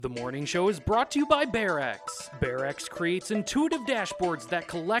The morning show is brought to you by BearX. BearX creates intuitive dashboards that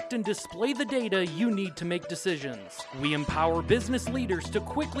collect and display the data you need to make decisions. We empower business leaders to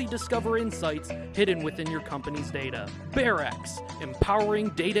quickly discover insights hidden within your company's data. BearX, empowering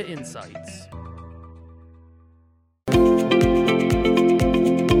data insights.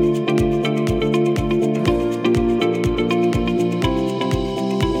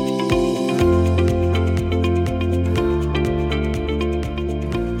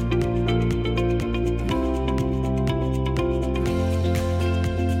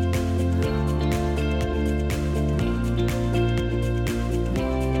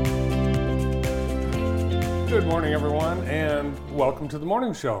 Good morning, everyone, and welcome to the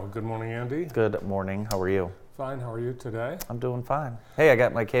morning show. Good morning, Andy. Good morning. How are you? Fine. How are you today? I'm doing fine. Hey, I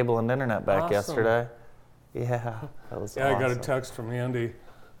got my cable and internet back Awesome. yesterday. Yeah, that was Yeah, awesome. I got a text from Andy.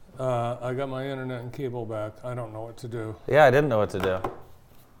 I got my internet and cable back. I don't know what to do. Yeah, I didn't know what to do,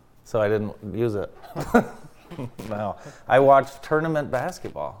 so I didn't use it. No, I watched tournament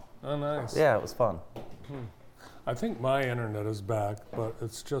basketball. Oh, nice. Yeah, it was fun. I think my internet is back, but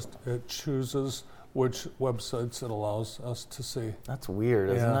it chooses which websites it allows us to see. That's weird,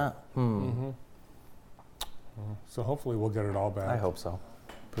 isn't Yeah. it? So hopefully we'll get it all back. I hope so.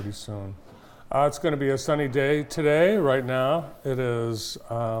 Pretty soon. It's going to be a sunny day today. Right now it is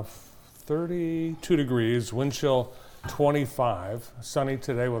 32 degrees, wind chill 25. Sunny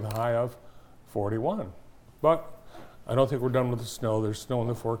today with a high of 41. But I don't think we're done with the snow. There's snow in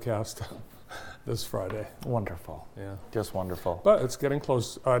the forecast this Friday. Wonderful. Yeah. Just wonderful. But it's getting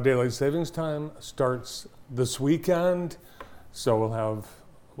close. Daylight savings time starts this weekend. So we'll have,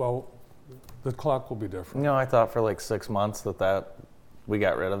 the clock will be different. You know, I thought for like 6 months that we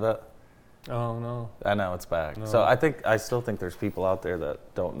got rid of it. Oh, no. I know it's back. No. So I still think there's people out there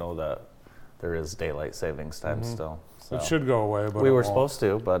that don't know that there is daylight savings time still. So. It should go away, but We it were won't. supposed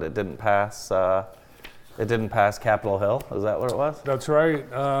to, but it didn't pass. It didn't pass Capitol Hill. Is that what it was? That's right.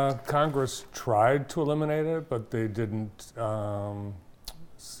 Congress tried to eliminate it, but they didn't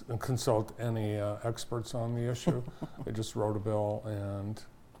consult any experts on the issue. They just wrote a bill, and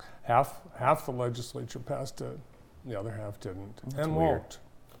half the legislature passed it. The other half didn't, and weird.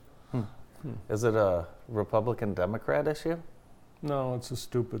 won't. Is it a Republican-Democrat issue? No, it's a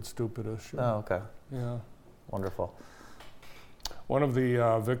stupid issue. Oh, okay. Yeah. Wonderful. One of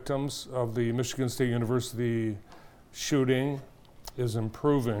the victims of the Michigan State University shooting is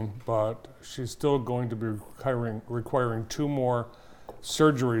improving, but she's still going to be requiring 2 more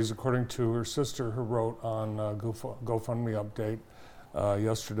surgeries, according to her sister, who wrote on GoFundMe update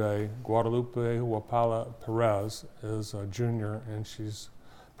yesterday. Guadalupe Huapala Perez is a junior, and she's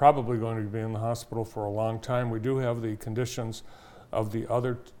probably going to be in the hospital for a long time. We do have the conditions of the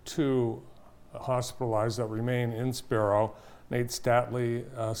other 2 hospitalized that remain in Sparrow. Nate Statley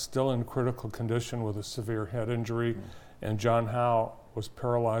still in critical condition with a severe head injury, and John Howe was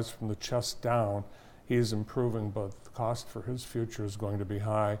paralyzed from the chest down. He's improving, but the cost for his future is going to be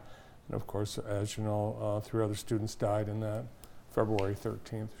high. And of course, as you know, 3 other students died in that February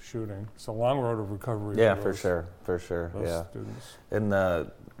 13th shooting. It's a long road of recovery. Yeah, for sure. those Yeah. students. In the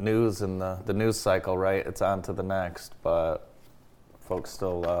news and the news cycle, right? It's on to the next, but folks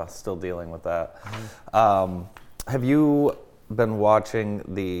still dealing with that. Have you been watching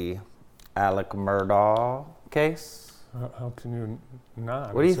the Alec Murdaugh case? How can you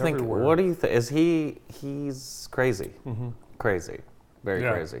not? What do you It's think? everywhere. What do you think? Is he's crazy? Crazy, very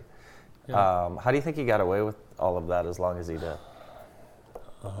Yeah. crazy. Yeah. How do you think he got away with all of that as long as he did?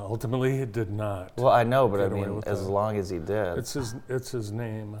 Ultimately, he did not. Well, I know, but I Get away mean, with as that. long as he did. It's his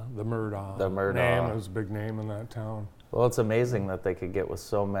name, the Murdaugh. The Murdaugh. name. It was a big name in that town. Well, it's amazing that they could get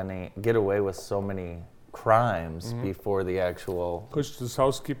away with so many crimes before the actual. Pushed his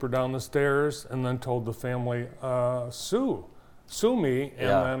housekeeper down the stairs and then told the family, sue me, and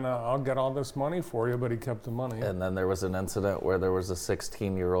Yeah. then I'll get all this money for you. But he kept the money. And then there was an incident where there was a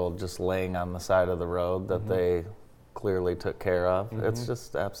 16-year-old just laying on the side of the road that they clearly took care of. It's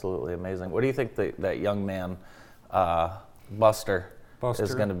just absolutely amazing. What do you think that young man, Buster,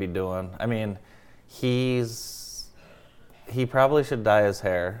 is going to be doing? I mean, he probably should dye his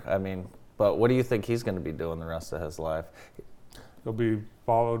hair. I mean, but what do you think he's going to be doing the rest of his life? He'll be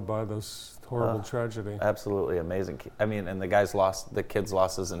followed by this horrible tragedy. Absolutely amazing. I mean, and the kid's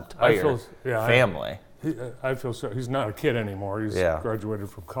lost his entire yeah, family. I feel so. He's not a kid anymore. He's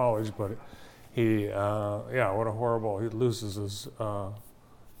graduated from college, but he, what a horrible. He loses his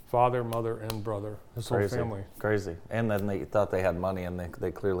father, mother, and brother. His whole family. Crazy. And then they thought they had money, and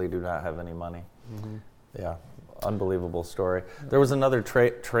they clearly do not have any money. Yeah, unbelievable story. There was another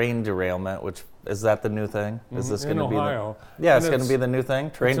train derailment, which Is that the new thing? Is this in going to be Ohio. Yeah, And it's going to be the new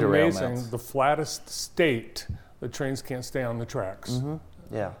thing. Train It's derailments. amazing. The flattest state, the trains can't stay on the tracks.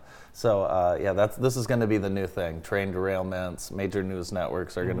 Yeah. So this is going to be the new thing. Train derailments. Major news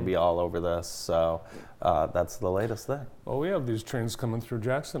networks are going to be all over this. So that's the latest thing. Well, we have these trains coming through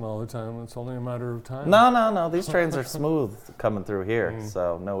Jackson all the time. It's only a matter of time. No. These trains are smooth coming through here,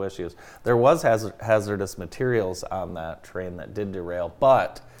 so no issues. There was hazardous materials on that train that did derail,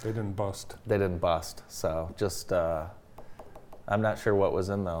 but They didn't bust. they didn't bust. So just, I'm not sure what was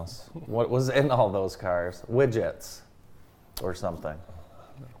in those. What was in all those cars? Widgets or something.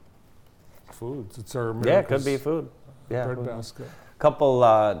 Foods. It's our Yeah, it could America's be food. Yeah. bread who knows? basket. Couple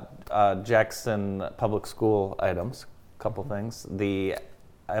Jackson Public School items. Couple things. The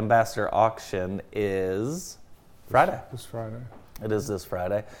Ambassador auction is Friday. This Friday. It is this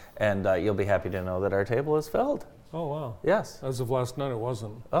Friday, and you'll be happy to know that our table is filled. Oh, wow. Yes. As of last night, it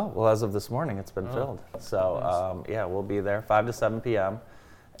wasn't. Oh, well, as of this morning, it's been filled. So, we'll be there 5 to 7 p.m.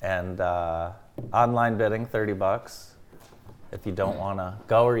 And online bidding, $30. If you don't want to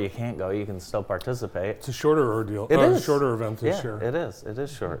go or you can't go, you can still participate. It's a shorter ordeal. It is. Shorter event this year. It is. It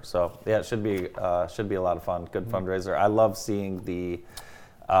is short. So it should be a lot of fun. Good fundraiser. I love seeing the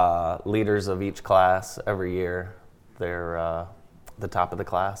leaders of each class every year. They're the top of the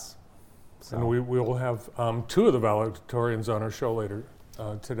class. So. And we will have two of the valedictorians on our show later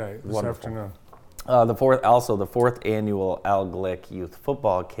today, this Wonderful. afternoon. The fourth annual Al Glick Youth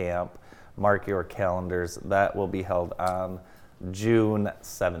Football Camp. Mark your calendars. That will be held on June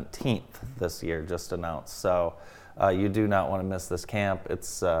 17th this year, just announced. So you do not want to miss this camp.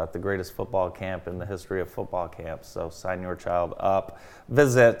 It's the greatest football camp in the history of football camps. So sign your child up.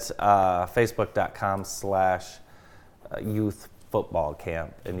 Visit facebook.com/youth football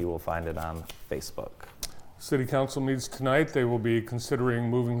camp, and you will find it on Facebook. City Council meets tonight. They will be considering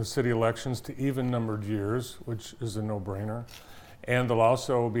moving the city elections to even-numbered years, which is a no-brainer. And they'll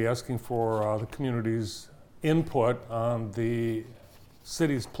also be asking for the community's input on the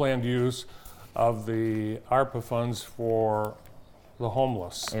city's planned use of the ARPA funds for the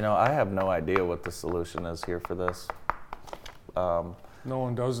homeless. You know, I have no idea what the solution is here for this. No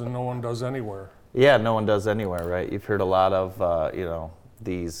one does, and no one does anywhere. Yeah, no one does anywhere, right? You've heard a lot of,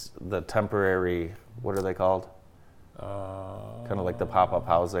 the temporary, what are they called? Kind of like the pop-up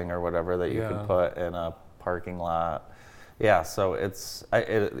housing or whatever that you Yeah. can put in a parking lot. Yeah, so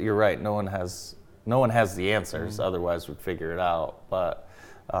you're right. No one has the answers. Otherwise, we'd figure it out. But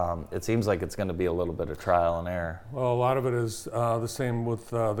it seems like it's going to be a little bit of trial and error. Well, a lot of it is the same with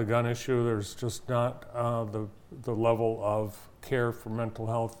the gun issue. There's just not the level of care for mental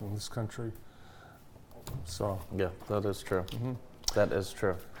health in this country. So Yeah, that is true. That is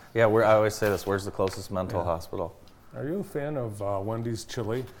true. Yeah, I always say this. Where's the closest mental hospital? are you a fan of Wendy's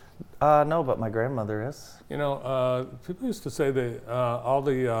chili? No, but my grandmother is. You know, people used to say that all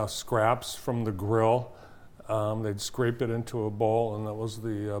the scraps from the grill, they'd scrape it into a bowl, and that was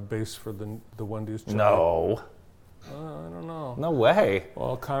the base for the Wendy's chili. No. I don't know. No way.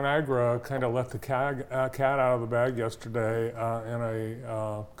 Well, ConAgra kind of let the cat out of the bag yesterday in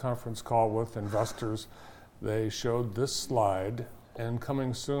a conference call with investors. They showed this slide, and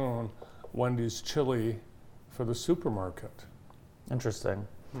coming soon, Wendy's chili for the supermarket. Interesting.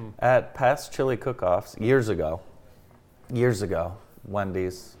 At past chili cook-offs, years ago,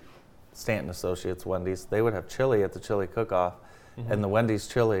 Wendy's, Stanton Associates Wendy's, they would have chili at the chili cook-off, and the Wendy's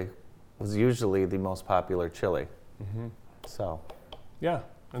chili was usually the most popular chili. So, Yeah,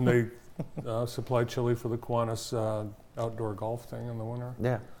 and they supply chili for the Kiwanis outdoor golf thing in the winter.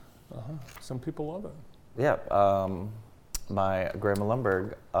 yeah. Some people love it. Yeah, my Grandma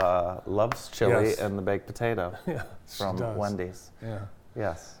Lundberg loves chili Yes. and the baked potato Yeah, she from does. Wendy's. Yeah.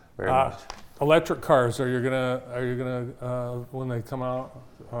 Yes, very much. Electric cars. Are you gonna when they come out?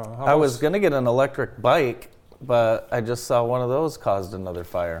 I was gonna get an electric bike, but I just saw one of those caused another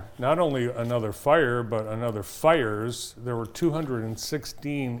fire. Not only another fire, but another fires. There were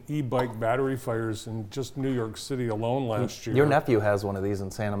 216 e-bike battery fires in just New York City alone last year. Your nephew has one of these in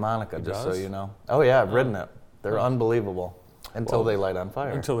Santa Monica, just so does? you know. Oh yeah, I've ridden it. They're unbelievable until they light on fire.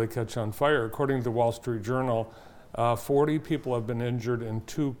 Until they catch on fire. According to the Wall Street Journal, 40 people have been injured and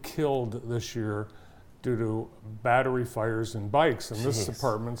 2 killed this year due to battery fires in bikes. In this Jeez.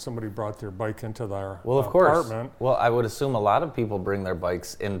 apartment, somebody brought their bike into their Well, of course. apartment. Well, I would assume a lot of people bring their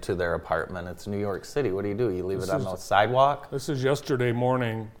bikes into their apartment. It's New York City. What do? You leave This it on is- the sidewalk? This is yesterday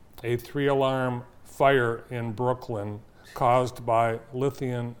morning, a 3-alarm fire in Brooklyn caused by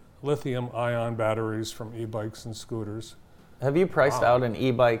lithium-ion batteries from e-bikes and scooters. Have you priced out an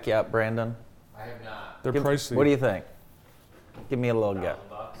e-bike yet, Brandon? I have not. They're Give- pricey. What do you think? Give me a little guess.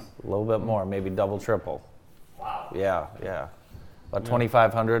 $1,000. A little bit more, maybe double, triple. Wow. Yeah. About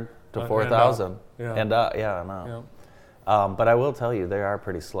 2,500 to 4,000. Yeah. And I know. Yeah. But I will tell you, they are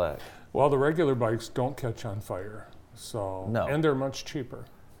pretty slick. Well, the regular bikes don't catch on fire, so No. and they're much cheaper.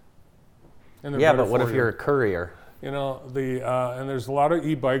 And they're Yeah, better but what for if you. you're a courier? You know, and there's a lot of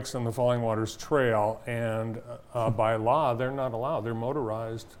e-bikes on the Falling Waters Trail, and by law, they're not allowed. They're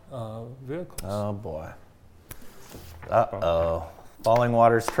motorized vehicles. Oh, boy. Uh-oh. Falling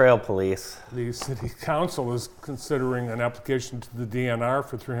Waters Trail Police. The city council is considering an application to the DNR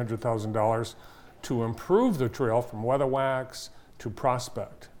for $300,000 to improve the trail from Weatherwax to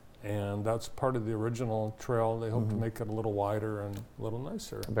Prospect. And that's part of the original trail. They hope to make it a little wider and a little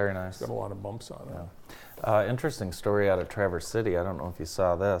nicer. Very nice. It's got a lot of bumps on it. Yeah. Interesting story out of Traverse City. I don't know if you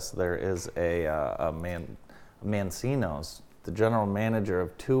saw this. There is a Mancino's, the general manager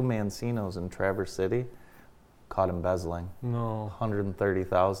of 2 Mancino's in Traverse City, caught embezzling. No.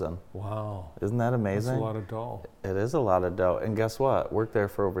 $130,000. Wow. Isn't that amazing? That's a lot of dough. It is a lot of dough. And guess what? Worked there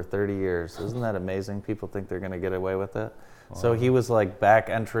for over 30 years. Isn't that amazing? People think they're going to get away with it. Wow. So he was like back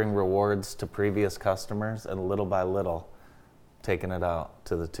entering rewards to previous customers and little by little taking it out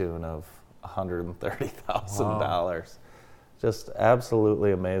to the tune of $130,000. Wow. Just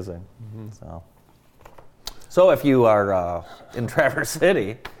absolutely amazing. So if you are in Traverse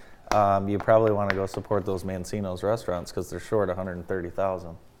City, you probably want to go support those Mancino's restaurants because they're short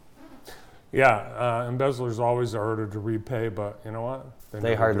 $130,000. Yeah, embezzlers always are harder to repay, but you know what? They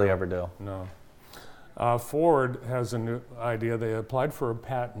never hardly do. ever do. No. Ford has a new idea. They applied for a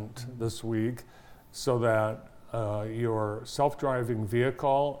patent this week so that your self-driving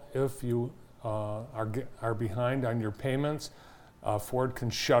vehicle, if you are behind on your payments, Ford can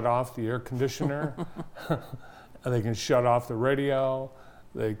shut off the air conditioner. They can shut off the radio.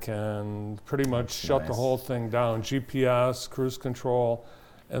 They can pretty much shut the whole thing down, GPS, cruise control.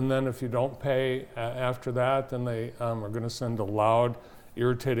 And then if you don't pay after that, then they are going to send a loud,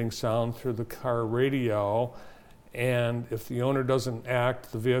 irritating sound through the car radio. And if the owner doesn't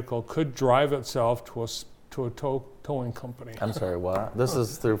act, the vehicle could drive itself to a towing company. I'm sorry, what? This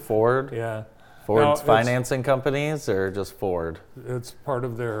is through Ford? Yeah. Ford's financing companies or just Ford? It's part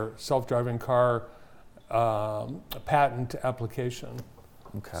of their self-driving car patent application.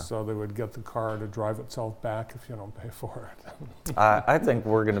 Okay. So they would get the car to drive itself back if you don't pay for it. I think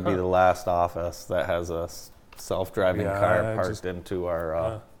we're going to be the last office that has a self-driving car parked into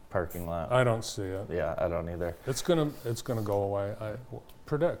our parking lot. I don't see it. Yeah, I don't either. It's gonna go away. I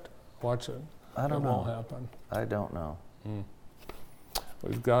predict. Watch it. I don't know. It won't happen. I don't know.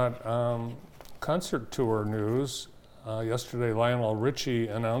 We've got concert tour news. Yesterday, Lionel Richie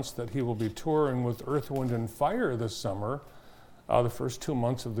announced that he will be touring with Earth, Wind, and Fire this summer. The first 2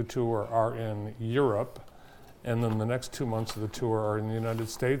 months of the tour are in Europe, and then the next 2 months of the tour are in the United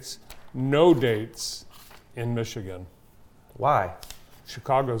States. No dates in Michigan. Why?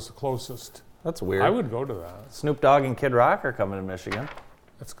 Chicago's the closest. That's weird. I would go to that. Snoop Dogg and Kid Rock are coming to Michigan.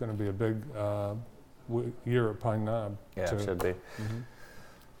 It's going to be a big year at Pine Knob. Yeah, too. it should be.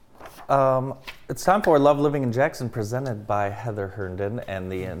 It's time for Love Living in Jackson, presented by Heather Herndon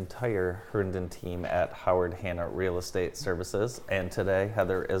and the entire Herndon team at Howard Hanna Real Estate Services. And today,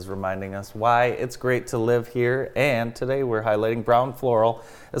 Heather is reminding us why it's great to live here. And today, we're highlighting Brown Floral.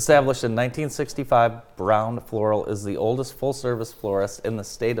 Established in 1965, Brown Floral is the oldest full-service florist in the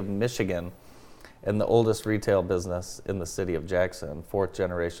state of Michigan and the oldest retail business in the city of Jackson,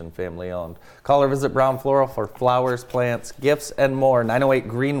 4th-generation family-owned. Call or visit Brown Floral for flowers, plants, gifts, and more. 908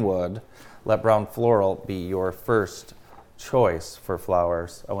 Greenwood. Let Brown Floral be your first choice for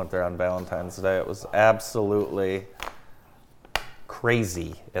flowers. I went there on Valentine's Day. It was absolutely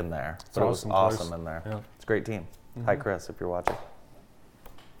crazy in there. But it was awesome in there. Yeah. It's a great team. Hi, Chris, if you're watching.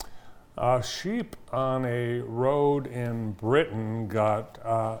 Sheep on a road in Britain got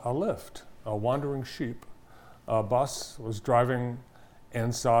a lift. A wandering sheep. A bus was driving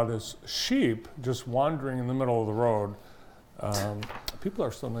and saw this sheep just wandering in the middle of the road. People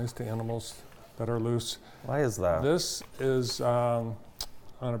are so nice to animals that are loose. Why is that? This is on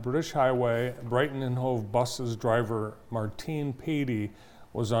a British highway. Brighton and Hove buses driver Martine Patey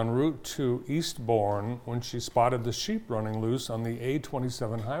was en route to Eastbourne when she spotted the sheep running loose on the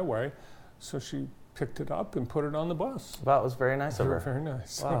A27 highway. So she picked it up and put it on the bus. That was very nice of her. Very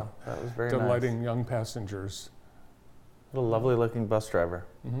nice. Wow, that was very nice. Delighting young passengers. What a lovely looking bus driver.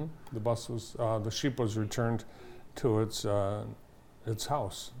 The bus was, the sheep was returned to its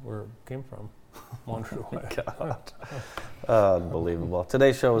house where it came from. Wandered away. God. Unbelievable.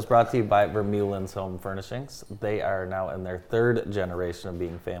 Today's show was brought to you by Vermeulen's Home Furnishings. They are now in their 3rd generation of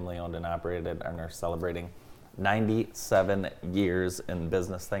being family owned and operated and are celebrating 97 years in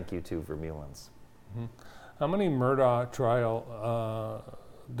business. Thank you to Vermeulens. How many Murdaugh trial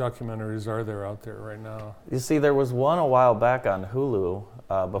documentaries are there out there right now? You see, there was one a while back on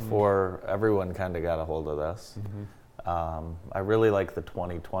Hulu before everyone kind of got a hold of this. I really like the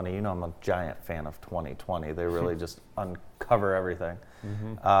 2020. You know, I'm a giant fan of 2020. They really just uncover everything.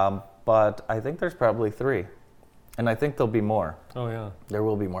 But I think there's probably 3. And I think there'll be more. Oh, yeah. There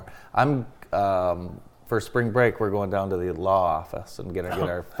will be more. I'm for spring break, we're going down to the law office and get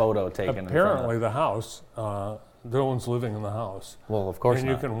our photo taken. Apparently the house, no one's living in the house. Well, of course and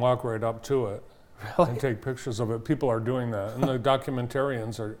not. You can walk right up to it and take pictures of it. People are doing that. And the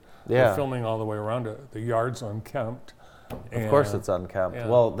documentarians are filming all the way around it. The yard's unkempt. Of course it's unkempt. Yeah.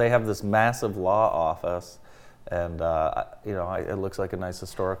 Well, they have this massive law office. And, it looks like a nice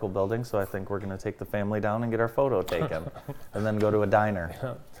historical building, so I think we're going to take the family down and get our photo taken and then go to a diner.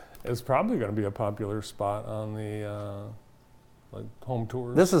 Yeah. It's probably going to be a popular spot on the home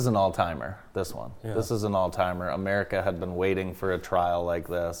tours. This is an all-timer, this one. Yeah. This is an all-timer. America had been waiting for a trial like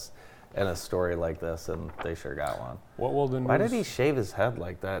this and a story like this, and they sure got one. What will the news... Why did he shave his head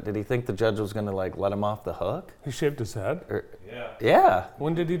like that? Did he think the judge was going to, let him off the hook? He shaved his head? Yeah.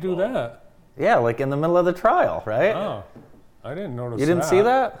 When did he do that? Yeah, like in the middle of the trial, right? Oh, I didn't notice that. You didn't see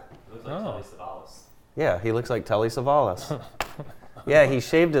that? It looks like Telly Savalas. Yeah, he looks like Telly Savalas. Yeah, he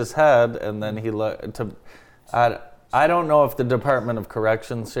shaved his head, and then he I don't know if the Department of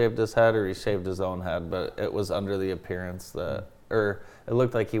Corrections shaved his head or he shaved his own head, but it was under the appearance that, or it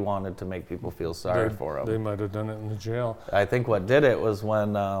looked like he wanted to make people feel sorry for him. They might have done it in the jail. I think what did it was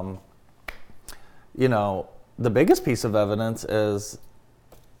when, the biggest piece of evidence is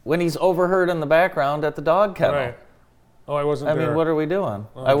when he's overheard in the background at the dog kennel. Right. Oh, I wasn't there. I mean, what are we doing?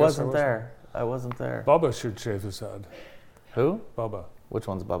 Well, I wasn't there. I wasn't there. Bubba should shave his head. Who? Bubba, Which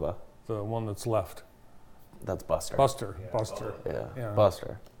one's Bubba? the one that's left. That's Buster. Buster. Buster. Yeah.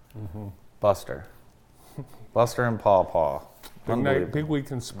 Buster. Buster. Buster and Paw Paw. Big night, Unbelievable. big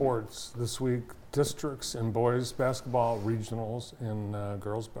week in sports this week. Districts in boys basketball, regionals in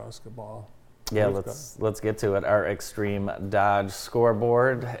girls basketball. Yeah, let's get to it. Our Extreme Dodge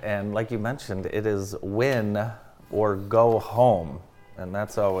scoreboard, and like you mentioned, it is win or go home, and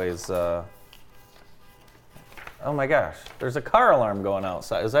that's always. Oh my gosh, there's a car alarm going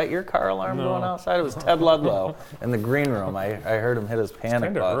outside. Is that your car alarm going outside? It was Ted Ludlow in the green room. I heard him hit his panic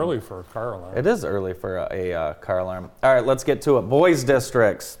Kind of button. early for a car alarm. It is early for a car alarm. All right, let's get to it. Boys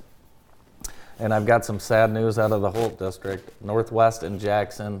districts. And I've got some sad news out of the Holt district. Northwest and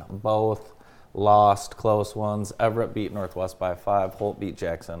Jackson both lost close ones. Everett beat Northwest by 5. Holt beat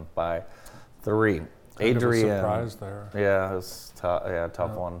Jackson by 3. Kind Adrian. of a surprise there. Yeah, it was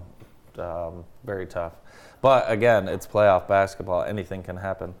tough one. Very tough. But again, it's playoff basketball. Anything can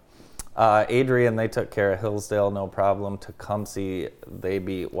happen. Adrian, they took care of Hillsdale, no problem. Tecumseh, they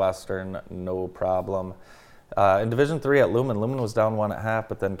beat Western, no problem. In Division III at Lumen was down 1 at half,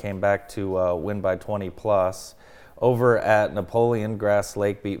 but then came back to win by 20 plus. Over at Napoleon, Grass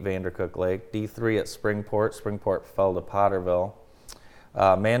Lake beat Vandercook Lake. D3 at Springport fell to Potterville.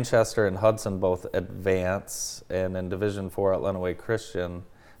 Manchester and Hudson both advance. And in Division IV at Lenawee Christian,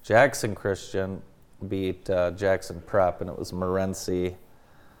 Jackson Christian beat Jackson Prep, and it was Morenci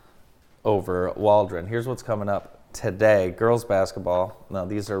over Waldron. Here's what's coming up today. Girls basketball. Now,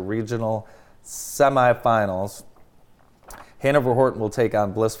 these are regional semifinals. Hanover Horton will take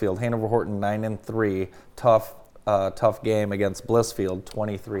on Blissfield. Hanover Horton 9-3. Tough game against Blissfield,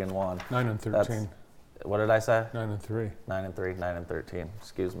 23-1. 9-13. What did I say? 9-3. 9-3, 9-13.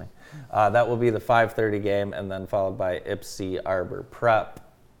 Excuse me. That will be the 5:30 game, and then followed by Ypsi Arbor Prep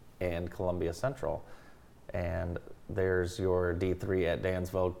and Columbia Central. And there's your D3 at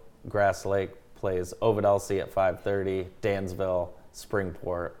Dansville. Grass Lake plays Ovid Elsie at 5:30. Dansville,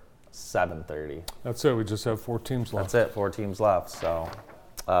 Springport, 7:30. That's it. We just have 4 teams left. That's it. 4 teams left. So,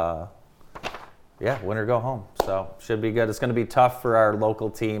 win or go home. So should be good. It's going to be tough for our local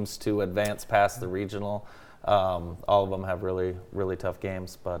teams to advance past the regional. All of them have really, really tough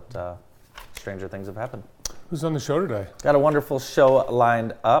games, but stranger things have happened. Who's on the show today? Got a wonderful show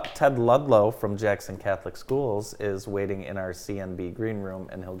lined up. Ted Ludlow from Jackson Catholic Schools is waiting in our CNB green room,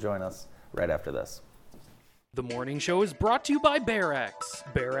 and he'll join us right after this. The morning show is brought to you by BearX.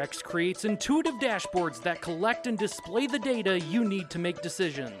 BearX creates intuitive dashboards that collect and display the data you need to make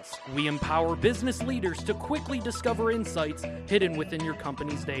decisions. We empower business leaders to quickly discover insights hidden within your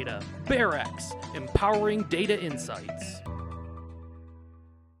company's data. BearX, empowering data insights.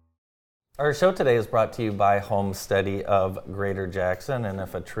 Our show today is brought to you by Homesteady of Greater Jackson, and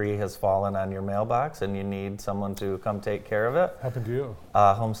if a tree has fallen on your mailbox and you need someone to come take care of it, Happened to you.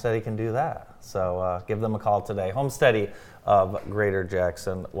 Homesteady can do that. So give them a call today. Homesteady of Greater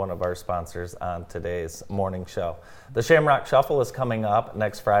Jackson, one of our sponsors on today's morning show. The Shamrock Shuffle is coming up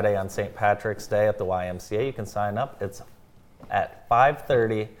next Friday on St. Patrick's Day at the YMCA. You can sign up. It's at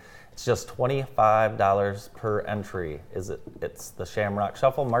 5:30. It's just $25 per entry. It's the Shamrock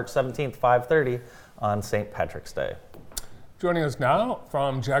Shuffle, March 17th, 5:30 on St. Patrick's Day. Joining us now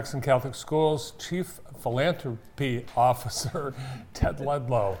from Jackson Catholic Schools, Chief Philanthropy Officer Ted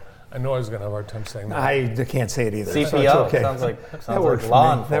Ledlow. I know I was going to have a hard time saying that. I can't say it either. CPO, so it's okay. sounds like works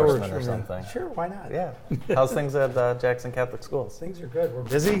law for me. That works enforcement or for me. something. Sure, why not? Yeah. How's things at Jackson Catholic Schools? Things are good. We're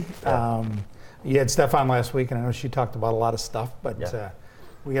busy. You had Steph on last week, and I know she talked about a lot of stuff, but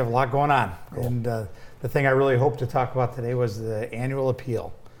we have a lot going on. Cool. And the thing I really hope to talk about today was the annual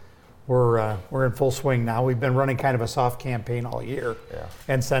appeal. We're in full swing now. We've been running kind of a soft campaign all year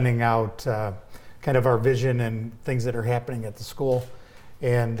and sending out kind of our vision and things that are happening at the school.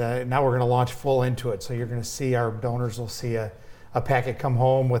 And now we're going to launch full into it. So you're going to see our donors will see a packet come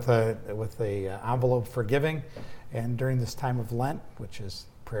home with a envelope for giving. And during this time of Lent, which is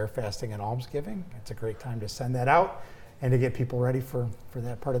prayer, fasting, and almsgiving, it's a great time to send that out and to get people ready for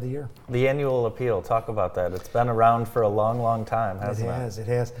that part of the year. The annual appeal, talk about that. It's been around for a long, long time, hasn't it? It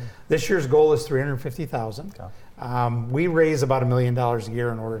has. This year's goal is $350,000. Okay. We raise about $1 million a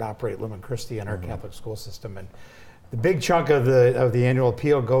year in order to operate Lumen Christi in our Catholic school system. And the big chunk of the annual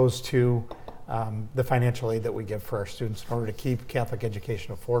appeal goes to the financial aid that we give for our students in order to keep Catholic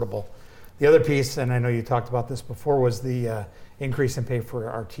education affordable. The other piece, and I know you talked about this before, was the increase in pay for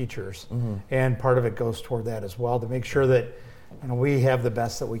our teachers. And part of it goes toward that as well, to make sure that we have the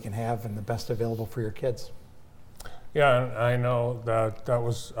best that we can have and the best available for your kids. Yeah, and I know that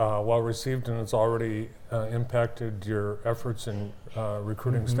was well received, and it's already impacted your efforts in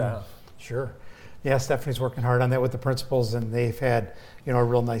recruiting staff. Sure. Yeah, Stephanie's working hard on that with the principals, and they've had a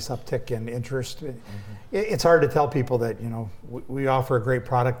real nice uptick in interest. It's hard to tell people that we offer a great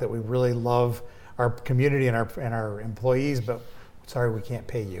product, that we really love our community and our employees, but sorry, we can't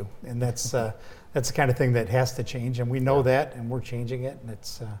pay you. And that's the kind of thing that has to change, and we know that, and we're changing it, and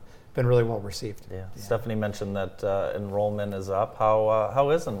it's been really well received. Yeah. Stephanie mentioned that enrollment is up. How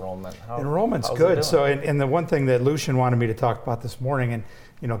is enrollment? Enrollment's good. So, and the one thing that Lucian wanted me to talk about this morning, and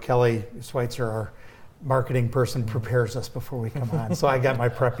Kelly Schweitzer, our marketing person, prepares us before we come on. So I got my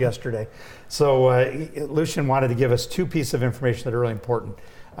prep yesterday. So Lucian wanted to give us two pieces of information that are really important.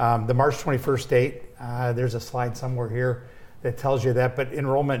 The March 21st date, there's a slide somewhere here that tells you that, but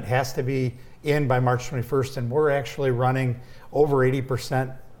enrollment has to be in by March 21st, and we're actually running over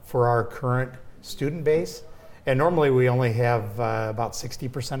 80% for our current student base. And normally we only have about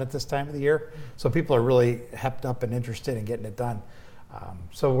 60% at this time of the year. So people are really hepped up and interested in getting it done.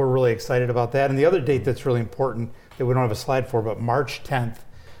 So we're really excited about that. And the other date that's really important that we don't have a slide for, but March 10th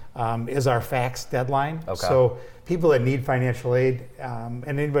is our fax deadline. Okay. So people that need financial aid, and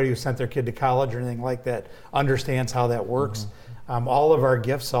anybody who sent their kid to college or anything like that understands how that works. All of our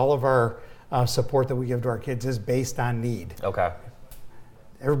gifts, all of our support that we give to our kids is based on need. Okay.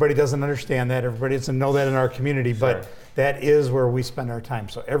 Everybody doesn't understand that. Everybody doesn't know that in our community, but that is where we spend our time.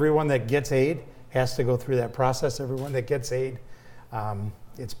 So everyone that gets aid has to go through that process. Everyone that gets aid,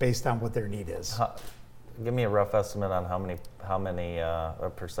 it's based on what their need is. Give me a rough estimate on how many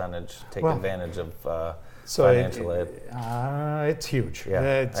percentage take advantage of financial aid. It's huge.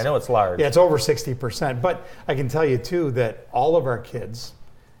 Yeah, I know it's large. Yeah, it's over 60%. But I can tell you too that all of our kids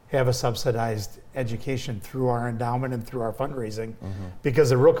have a subsidized education through our endowment and through our fundraising, because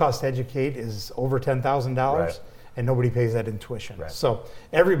the real cost to educate is over $10,000, and nobody pays that in tuition. So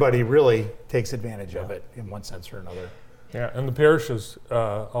everybody really takes advantage of it in one sense or another. Yeah, and the parishes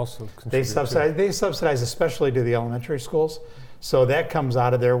also contribute. They subsidize especially to the elementary schools, so that comes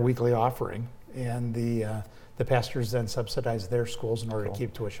out of their weekly offering, and the pastors then subsidize their schools in order to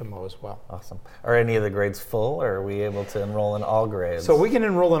keep tuition low as well. Awesome. Are any of the grades full, or are we able to enroll in all grades? So we can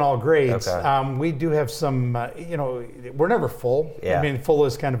enroll in all grades. Okay. We do have some, we're never full. Yeah. I mean, full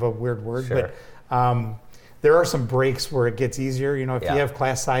is kind of a weird word, Sure. but there are some breaks where it gets easier. If you have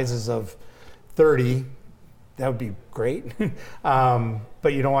class sizes of 30, that would be great.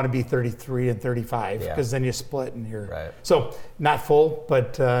 But you don't want to be 33 and 35, because then you split and you're so not full.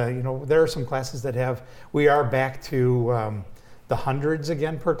 But there are some classes that we are back to the hundreds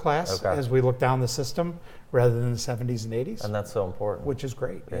again per class as we look down the system, rather than the 70s and 80s. And that's so important. Which is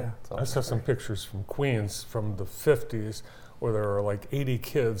great. Yeah. I saw some pictures from Queens from the 50s where there are like 80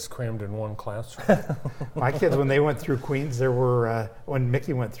 kids crammed in one classroom. My kids, when they went through Queens, there were, when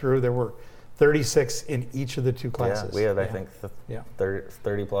Mickey went through, there were 36 in each of the two classes. Yeah, we had, I think,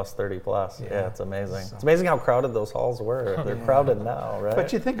 30 plus. Yeah, it's amazing. It's amazing how crowded those halls were. They're crowded now, right?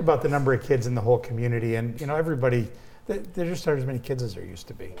 But you think about the number of kids in the whole community, and everybody, there just aren't as many kids as there used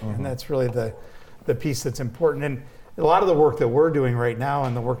to be. And that's really the piece that's important. And a lot of the work that we're doing right now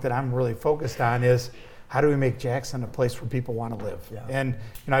and the work that I'm really focused on is how do we make Jackson a place where people want to live? Yeah. And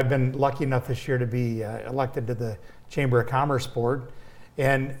I've been lucky enough this year to be elected to the Chamber of Commerce Board.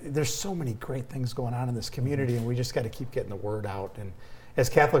 And there's so many great things going on in this community, and we just got to keep getting the word out. And as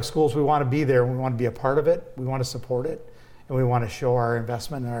Catholic schools, we want to be there. We want to be a part of it. We want to support it, and we want to show our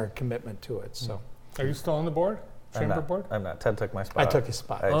investment and our commitment to it. So, are you still on the board? Chamber board? I'm not. Ted took my spot. I took his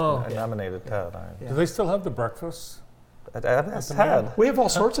spot. I nominated Ted. Do they still have the breakfast? Ted. We have all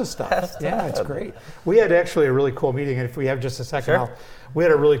sorts of stuff. Yeah, it's great. We had actually a really cool meeting, and if we have just a second, we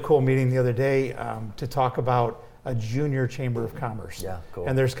had a really cool meeting the other day to talk about a junior chamber of commerce. Yeah, cool.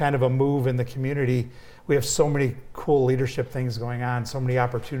 And there's kind of a move in the community. We have so many cool leadership things going on, so many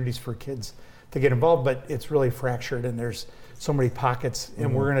opportunities for kids to get involved, but it's really fractured and there's so many pockets.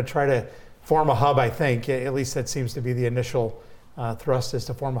 And we're going to try to form a hub, I think. At least that seems to be the initial thrust, is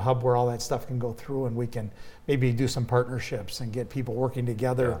to form a hub where all that stuff can go through, and we can maybe do some partnerships and get people working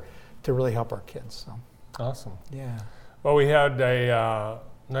together to really help our kids. So. Awesome. Yeah. Well, we had a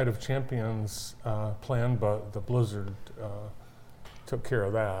Night of Champions planned, but the blizzard took care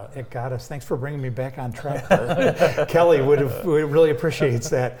of that. It got us. Thanks for bringing me back on track there. Kelly really appreciates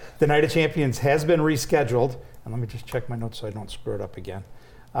that. The Night of Champions has been rescheduled. And let me just check my notes so I don't screw it up again.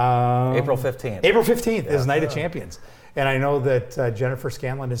 April 15th. April 15th is Night of Champions. And I know that Jennifer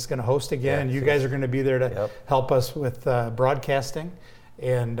Scanlon is going to host again. You guys are going to be there to help us with broadcasting.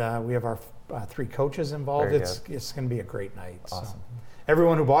 And we have our 3 coaches involved. It's going to be a great night. Awesome. So.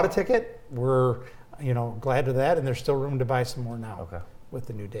 Everyone who bought a ticket, we're glad to that, and there's still room to buy some more now with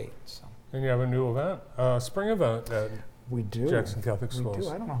the new date. So. And you have a new event, spring event at we do. Jackson Catholic Schools. We do.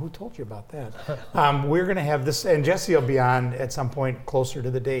 I don't know who told you about that. We're going to have this, and Jesse will be on at some point closer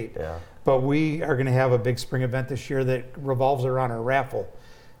to the date. Yeah. But we are going to have a big spring event this year that revolves around our raffle,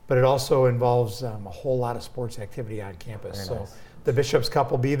 but it also involves a whole lot of sports activity on campus. Very nice. The Bishop's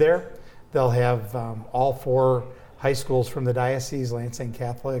Cup will be there. They'll have all 4 high schools from the diocese, Lansing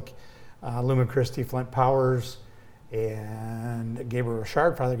Catholic, Lumen Christi, Flint Powers, and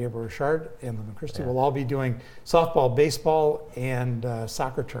Father Gabriel Richard, and Lumen Christi will all be doing softball, baseball, and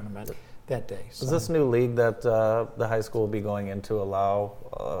soccer tournament that day. So. Is this new league that the high school will be going into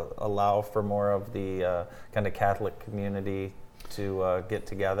allow for more of the kind of Catholic community to get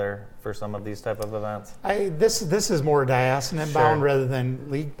together for some of these type of events? This is more diocesan bound rather than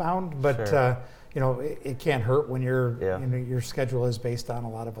league bound, but it can't hurt when your schedule is based on a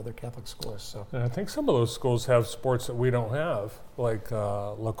lot of other Catholic schools. So. And I think some of those schools have sports that we don't have, like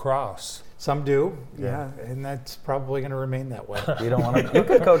lacrosse. Some do, and that's probably going to remain that way. You don't want to. You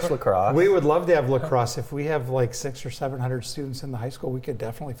could coach lacrosse. We would love to have lacrosse. If we have like 600 or 700 students in the high school, we could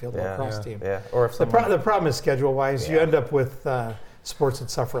definitely field a lacrosse team. Yeah. Or if the problem is schedule-wise. You end up with sports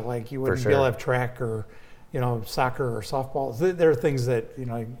that suffer. Like you wouldn't be able to have track or soccer or softball. There are things that you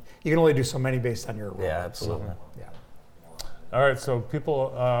can only do so many based on your role. Yeah, absolutely. So, All right, so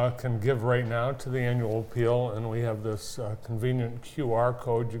people can give right now to the annual appeal, and we have this convenient QR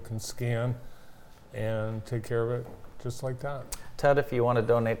code you can scan and take care of it just like that. Ted, if you want to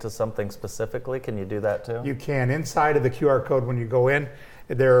donate to something specifically, can you do that too? You can. Inside of the QR code when you go in,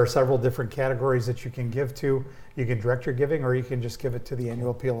 there are several different categories that you can give to. You can direct your giving, or you can just give it to the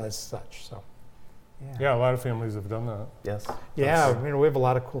annual appeal as such. So. Yeah, a lot of families have done that. Yes. Yeah, we have a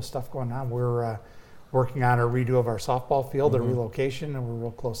lot of cool stuff going on. We're working on a redo of our softball field, a relocation, and we're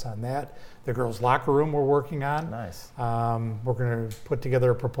real close on that. The girls' locker room we're working on. Nice. We're going to put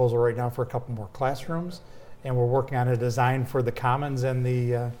together a proposal right now for a couple more classrooms, and we're working on a design for the commons and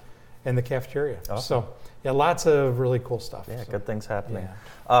the cafeteria. Awesome. So, lots of really cool stuff. Yeah, so. good things happening. Yeah.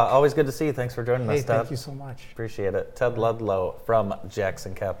 Always good to see you. Thanks for joining us, Ted. Thank you so much. Appreciate it. Ted Ludlow from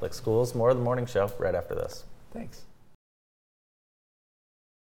Jackson Catholic Schools. More of the morning show right after this. Thanks.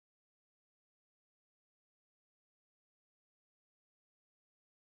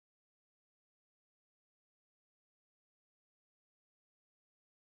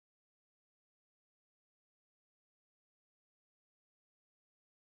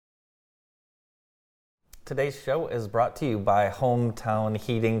 Today's show is brought to you by Hometown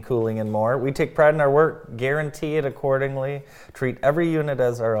Heating, Cooling, and More. We take pride in our work, guarantee it accordingly, treat every unit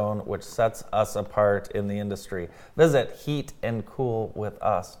as our own, which sets us apart in the industry. Visit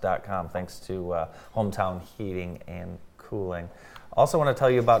heatandcoolwithus.com. Thanks to Hometown Heating and cooling. Also want to tell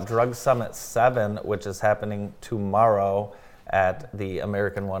you about Drug Summit 7, which is happening tomorrow at the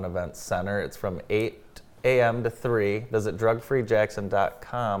American One Event Center. It's from 8 a.m. to 3. Visit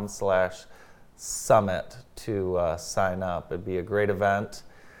drugfreejackson.com/summit to sign up. It'd be a great event.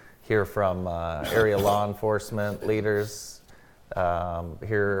 Hear from area law enforcement leaders,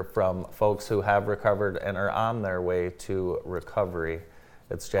 hear from folks who have recovered and are on their way to recovery.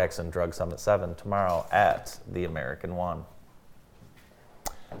 It's Jackson Drug Summit 7 tomorrow at the American One.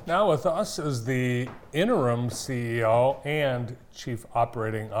 Now with us is the interim CEO and Chief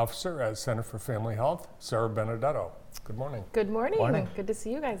Operating Officer at Center for Family Health, Sarah Benedetto. Good morning. Good morning. Morning. Good to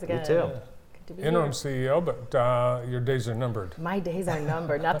see you guys again. You too. Good to be Interim here. CEO, but your days are numbered. My days are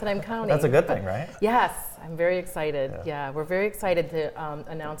numbered. Not that I'm counting. That's a good thing, right? Yes, I'm very excited. Yeah, we're very excited to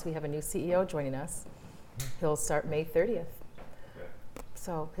announce we have a new CEO joining us. He'll start May 30th.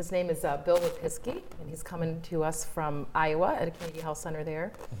 So his name is Bill Wapinski, and he's coming to us from Iowa at a community health center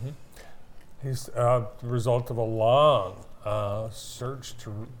there. He's the result of a long search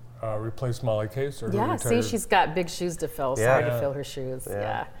to replace Molly Case. Yeah, see, she's got big shoes to fill. Yeah. Sorry to fill her shoes.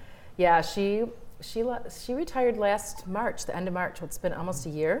 Yeah. Yeah. She retired last March, the end of March. It's been almost a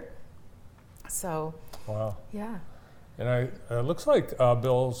year. So, Wow. yeah. And it looks like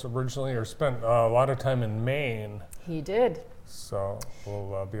Bill's originally spent a lot of time in Maine. He did. So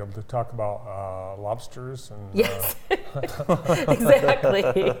we'll be able to talk about lobsters and Yes, exactly.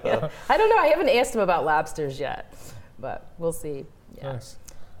 Yeah. I don't know. I haven't asked him about lobsters yet, but we'll see. Yeah. Nice.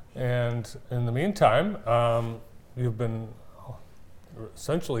 And in the meantime, you've been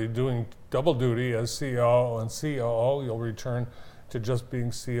essentially doing double duty as CEO and COO. You'll return to just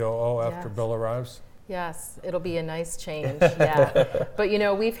being COO after Yes. Bill arrives. Yes, it'll be a nice change. Yeah, but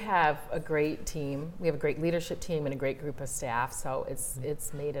we have a great team. We have a great leadership team and a great group of staff. So it's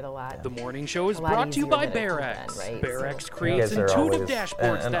made it a lot. The morning show is A lot brought to you easier by than it could've BearX. been, right? BearX So- creates You guys are intuitive always-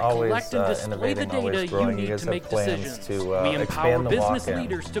 dashboards and that always, collect and display the innovating, data always you growing. You need guys to have make plans decisions. to, We empower expand the business walk-in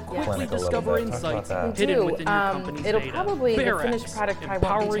leaders to quickly clinic a little discover bit. Talk about insights that. hidden do. within your company's It'll data. probably, the BearX, finished product probably won't be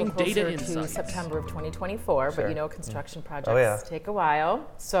empowering until closer data to insights. September of 2024, Sure. but construction projects Oh, yeah. take a while.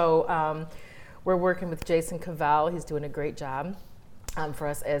 So we're working with Jason Cavell. He's doing a great job for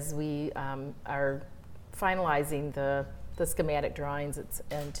us as we are finalizing the schematic drawings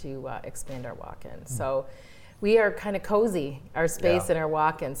and to expand our walk-in. So we are kind of cozy, our space Yeah. and our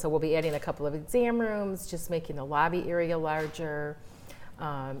walk-in. So we'll be adding a couple of exam rooms, just making the lobby area larger,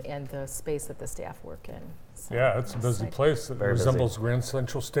 and the space that the staff work in. So Yeah, it's a busy exciting. place. It Very busy. resembles Grand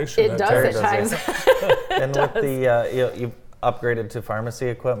Central Station. It at does times. at Very times. And with the, you've upgraded to pharmacy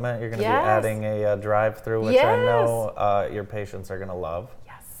equipment, you're going to Yes. be adding a drive-through, which I know your patients are going to love.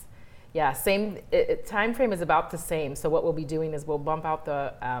 Yes. Yeah, same time frame is about the same. So what we'll be doing is we'll bump out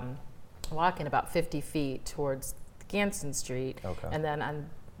the walk-in about 50 feet towards Ganston Street. Okay. And then on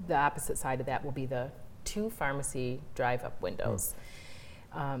the opposite side of that will be the 2 pharmacy drive-up windows.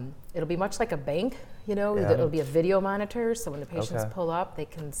 It'll be much like a bank, Yeah. It'll be a video monitor. So when the patients Okay. pull up, they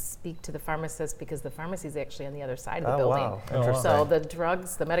can speak to the pharmacist because the pharmacy is actually on the other side of the Oh, building. wow. Oh, wow. Interesting. So the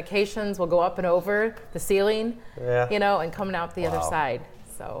drugs, the medications will go up and over the ceiling, Yeah. and coming out the other Wow. side.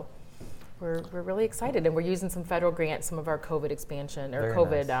 So we're really excited, and we're using some federal grants. Some of our COVID expansion or Very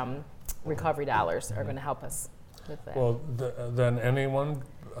COVID nice. recovery dollars are going to help us with that. Well, then anyone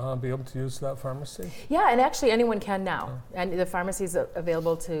be able to use that pharmacy? Yeah, and actually anyone can now. And the pharmacy is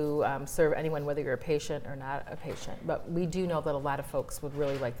available to serve anyone, whether you're a patient or not a patient. But we do know that a lot of folks would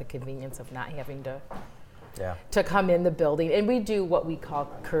really like the convenience of not having Yeah. to come in the building. And we do what we call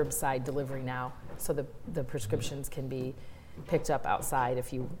curbside delivery now. So the prescriptions can be picked up outside.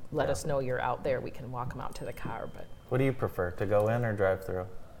 If you let us know you're out there, we can walk them out to the car. But What do you prefer, to go in or drive through?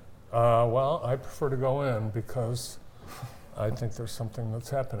 Well, I prefer to go in because I think there's something that's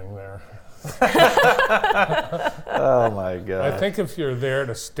happening there. Oh my God. I think if you're there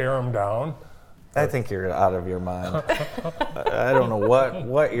to stare them down, I think you're out of your mind. I don't know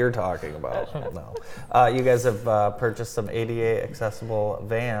what you're talking about. No. You guys have purchased some ADA accessible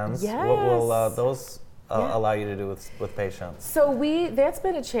vans. What will Yes. those Yeah. allow you to do with patients? So that's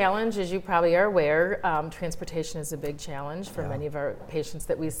been a challenge, as you probably are aware. Transportation is a big challenge for Yeah. many of our patients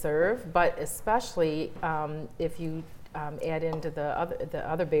that we serve, but especially if you add into the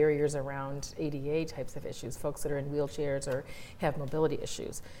other barriers around ADA types of issues, folks that are in wheelchairs or have mobility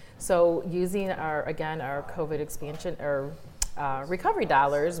issues. So using our COVID expansion or recovery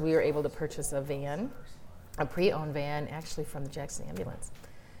dollars, we were able to purchase a van, a pre-owned van, actually from the Jackson Ambulance.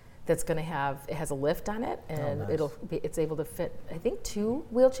 That's going to it has a lift on it, and nice. it's able to fit, I think, 2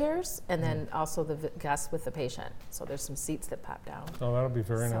 wheelchairs, and then also the guests with the patient. So there's some seats that pop down. oh, that'll be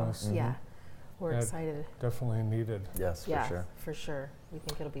very So, nice. Yeah, we're Yeah. excited. Definitely needed. Yes, Yeah, for sure. for sure. We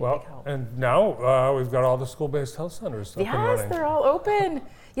think it'll be a Well, big help. and now we've got all the school-based health centers up and Yes, running. they're all open.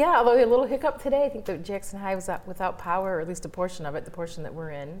 Yeah, although a little hiccup today. I think that Jackson High was up without power, or at least a portion of it, the portion that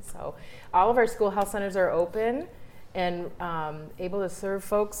we're in. So all of our school health centers are open and able to serve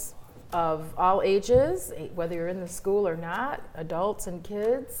folks of all ages, whether you're in the school or not, adults and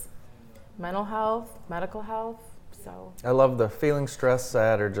kids, mental health, medical health. So I love the feeling stressed,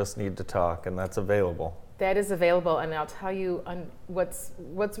 sad, or just need to talk, and that's available. that is available, and I'll tell you what's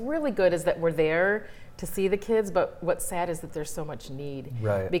really good is that we're there to see the kids, but what's sad is that there's so much need.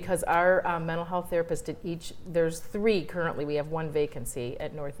 Right. Because our mental health therapists there's 3 currently, we have 1 vacancy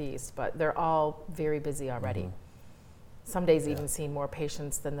at Northeast, but they're all very busy already. Some days even seeing more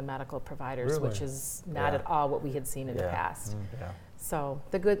patients than the medical providers, Really? which is not Yeah. at all what we had seen in the Yeah. past. Yeah. So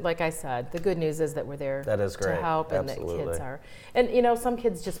like I said, the good news is that we're there That is to great. help, and that Absolutely. kids are. And some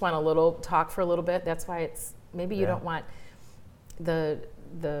kids just want a talk for a little bit. That's why it's maybe you Yeah. don't want the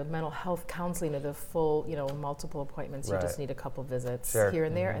mental health counseling or the full multiple appointments. You Right. just need a couple visits Sure. here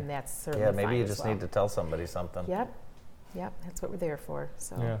and there, and that's certainly Yeah, maybe fine you as just well. need to tell somebody something. Yep, that's what we're there for.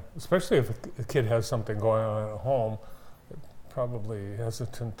 So Yeah, especially if a kid has something going on at home, probably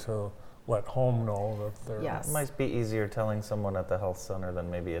hesitant to let home know that they're. Yes. It might be easier telling someone at the health center than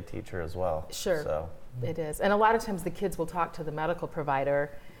maybe a teacher as well. Sure. So, it is, and a lot of times the kids will talk to the medical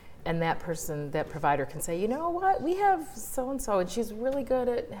provider, and that provider can say, you know what, we have so and so, and she's really good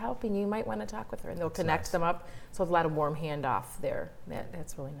at helping you. You might want to talk with her, and they'll connect them up. So there's a lot of warm handoff there.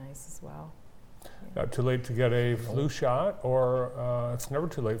 That's really nice as well. Not too late to get a flu shot, or it's never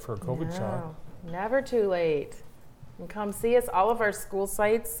too late for a COVID shot. No, never too late. And come see us. All of our school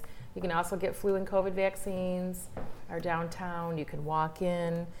sites. You can also get flu and COVID vaccines. Our downtown. You can walk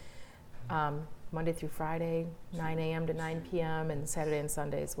in Monday through Friday, 9 a.m. to 9 p.m. and Saturday and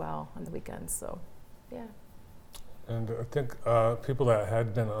Sunday as well on the weekends. So, yeah. And I think people that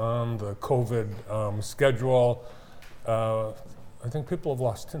had been on the COVID schedule, I think people have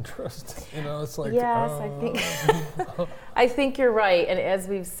lost interest. It's like Yes, I think you're right. And as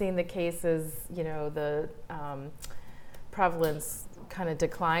we've seen the cases, the prevalence kind of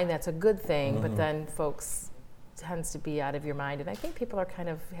decline. That's a good thing. But then folks tends to be out of your mind, and I think people are kind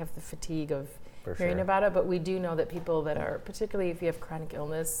of have the fatigue of For hearing sure. about it. But we do know that people that are, particularly if you have chronic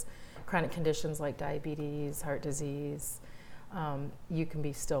illness, chronic conditions like diabetes, heart disease, you can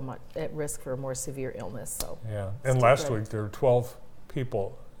be still much at risk for a more severe illness. So yeah. And Still last good. week there were 12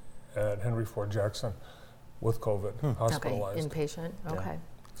 people at Henry Ford Jackson with COVID hospitalized. okay, inpatient. Yeah. Okay.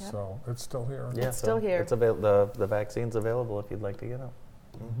 Yep. So it's still here. yeah, It's still here. It's the vaccine's available if you'd like to get it.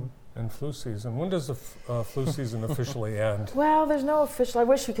 And flu season. When does the flu season officially end? Well, there's no official. I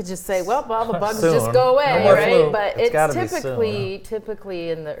wish we could just say, well, all the bugs Soon. just go away, No more right? flu. But It's gotta be it's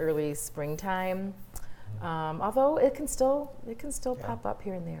typically in the early springtime. Although it can still pop up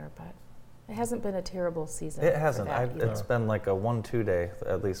here and there, but it hasn't been a terrible season. It for hasn't. that either. It's been like a 1-2 day,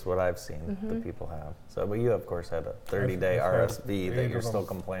 at least what I've seen that people have. So, but you of course had a 30-day I've had RSV 8 that of you're still them.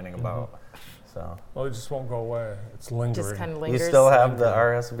 complaining about. So, Well, it just won't go away. It's lingering. Just kind of you lingers. still have the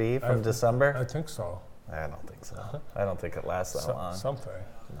RSV from I've- December? I think so. I don't think so. I don't think it lasts that long. Something.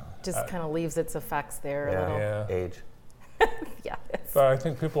 just kind of leaves its effects there a Yeah. little. Yeah. Age. Yeah. But I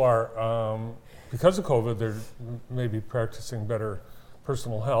think people are, because of COVID, they're maybe practicing better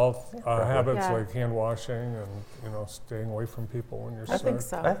personal health habits Yeah. like hand washing and staying away from people when you're I sick. think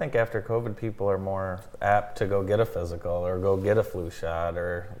so. I think after COVID, people are more apt to go get a physical or go get a flu shot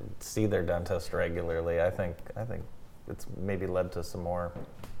or see their dentist regularly. I think it's maybe led to some more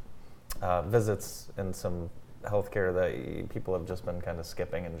visits and some healthcare that people have just been kind of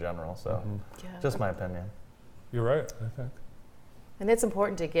skipping in general. So, Yeah. just my opinion. You're right, I think. And it's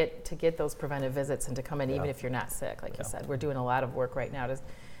important to get those preventive visits and to come in even Yeah. if you're not sick. Like you Yeah. said, we're doing a lot of work right now to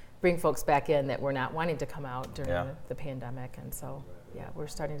bring folks back in that were not wanting to come out during Yeah. the pandemic, and so we're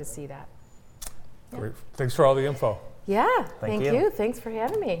starting to see that. Yeah. Great. Thanks for all the info. Yeah, Thank thank you. you. Thanks for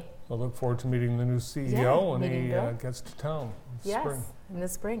having me. I look forward to meeting the new CEO when meeting he Bill. gets to town in Yes, spring. in the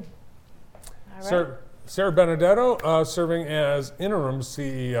spring. All right. Sarah Benedetto, serving as interim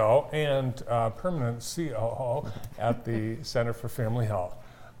CEO and permanent COO at the Center for Family Health.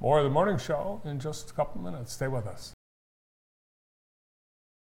 More of the morning show in just a couple minutes. Stay with us.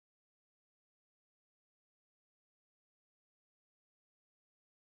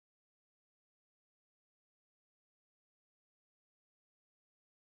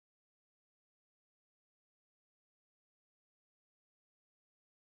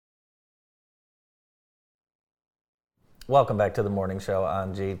 Welcome back to the morning show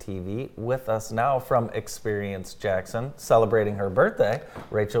on JTV. With us now from Experience Jackson, celebrating her birthday,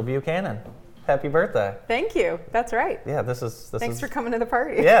 Rachel Buchanan. Happy birthday. Thank you. That's right. Yeah, this is. Thanks for coming to the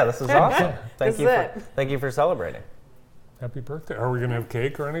party. Yeah, this is awesome. This is it. Thank you for celebrating. Happy birthday. Are we going to have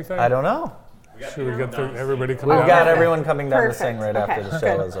cake or anything? I don't know. Should we get everybody coming We've down? got perfect. everyone coming down to sing Perfect. right Okay, after the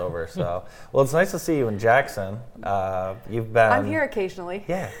show good. is over. So, well, it's nice to see you in Jackson. You've been. I'm here occasionally.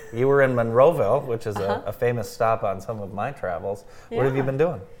 Yeah, you were in Monroeville, which is a famous stop on some of my travels. What have you Yeah. been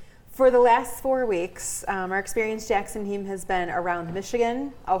doing? For the last 4 weeks, our Experience Jackson team has been around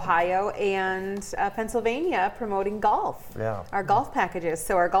Michigan, Ohio, and Pennsylvania promoting golf. Yeah. Our golf packages.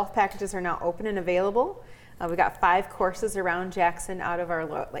 So our golf packages are now open and available. We got 5 courses around Jackson out of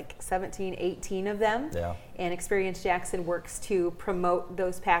our 17, 18 of them. Yeah. And Experience Jackson works to promote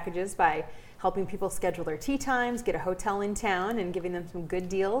those packages by helping people schedule their tee times, get a hotel in town, and giving them some good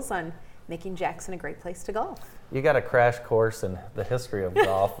deals on making Jackson a great place to golf. You got a crash course in the history of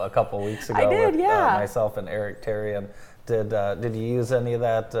golf a couple weeks ago I did, with yeah. myself and Eric Terry. And did you use any of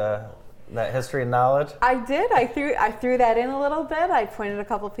that history and knowledge? I did. I threw that in a little bit. I pointed a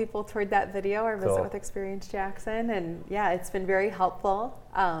couple people toward that video, our visit Cool. with Experience Jackson, and yeah, it's been very helpful.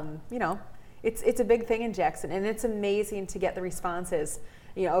 It's a big thing in Jackson, and it's amazing to get the responses.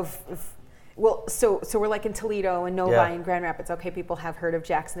 So we're like in Toledo and Novi Yeah. and Grand Rapids. Okay, people have heard of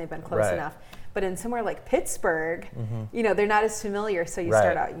Jackson; they've been close Right. enough. But in somewhere like Pittsburgh, they're not as familiar. So you Right.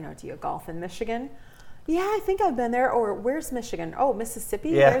 start out, do you golf in Michigan? Yeah, I think I've been there. Or where's Michigan? Oh, Mississippi.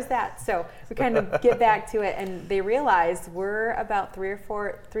 Yeah. Where's that? So we kind of get back to it, and they realize we're about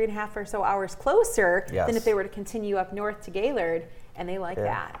 3.5 or so hours closer Yes. than if they were to continue up north to Gaylord, and they like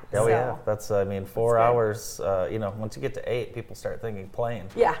that. Oh So, yeah, that's 4 good. hours. Once you get to 8, people start thinking plane.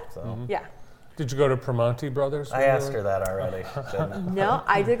 Yeah. So Yeah. Did you go to Primanti Brothers? I asked her that already. Didn't No,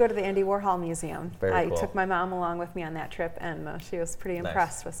 I did go to the Andy Warhol Museum. Very I cool. took my mom along with me on that trip, and she was pretty Nice.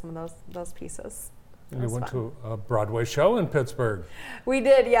 impressed with some of those pieces. It And you was went fun. to a Broadway show in Pittsburgh. We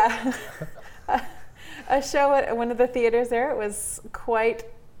did, yeah. A show at one of the theaters there. It was quite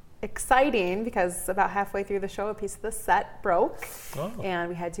exciting because about halfway through the show, a piece of the set broke, and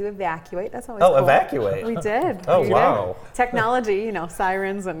we had to evacuate. That's always Oh, cool. evacuate? We did. Oh, We did. wow. Technology,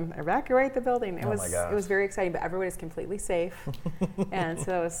 sirens and evacuate the building. It Oh, was my gosh. it was very exciting, but everybody's completely safe, and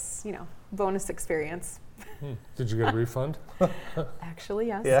so it was bonus experience. Did you get a refund? Actually,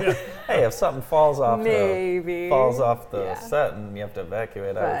 yes. Yeah. Hey, if something falls off Maybe. the Yeah. set and you have to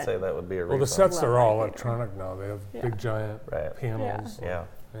evacuate, I would But- say that would be a Well, the refund. sets are all electronic now. They have Yeah. big giant Right. panels. Yeah.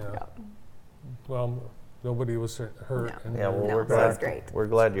 Yeah. Yeah. Well, nobody was hurt. No. in Yeah, well, No, we're so that's glad. great. We're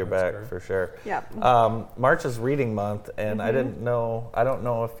glad you're That's back great. for sure. Yeah. March is reading month, and I don't know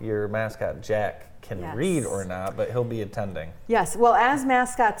if your mascot Jack can Yes. read or not, but he'll be attending. Yes. Well, as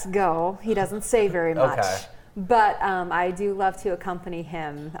mascots go, he doesn't say very much. Okay. But I do love to accompany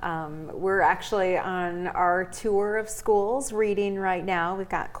him. We're actually on our tour of schools reading right now. We've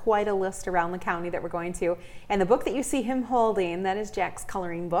got quite a list around the county that we're going to. And the book that you see him holding, that is Jack's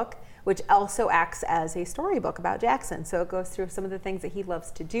coloring book, which also acts as a storybook about Jackson. So it goes through some of the things that he loves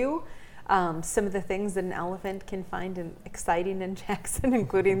to do, some of the things that an elephant can find exciting in Jackson,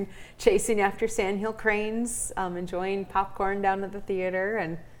 including chasing after sandhill cranes, enjoying popcorn down at the theater,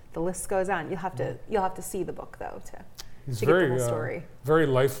 and the list goes on. You'll have to see the book though He's to get very, the whole story. very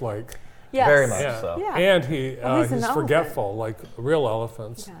lifelike. Yes. Very much Yeah. so. Yeah. And he's an elephant. forgetful, like real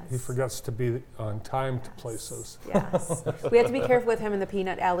elephants. He He does. forgets to be on time to places. Yes. We have to be careful with him and the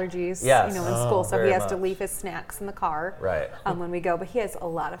peanut allergies, Yes. in school. So he very has to much. leave his snacks in the car Right. when we go. But he has a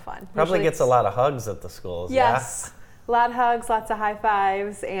lot of fun. Probably Usually gets a lot of hugs at the schools. Yes. A lot of hugs, lots of high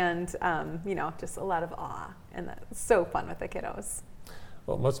fives, and just a lot of awe. And that's so fun with the kiddos.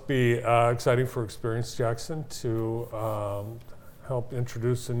 Well, it must be exciting for Experience Jackson to help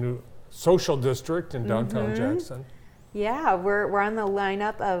introduce a new social district in downtown Jackson. Yeah, we're on the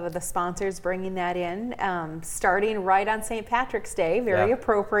lineup of the sponsors bringing that in, starting right on St. Patrick's Day, very Yeah.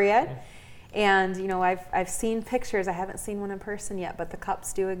 appropriate. And I've seen pictures. I haven't seen one in person yet, but the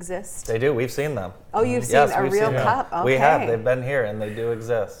cups do exist. They do. We've seen them. Oh, you've seen Yes, a we've real seen them. cup? Okay. We have. They've been here, and they do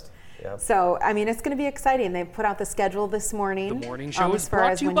exist. Yep. So, it's going to be exciting. They put out the schedule this morning. The morning show as is far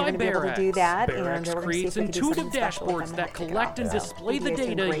brought as to you when you're by going to be able to do Berex. that. Berex and we're going to see creates if we can do intuitive something special with dashboards them that kick it collect off. and So, display the you guys have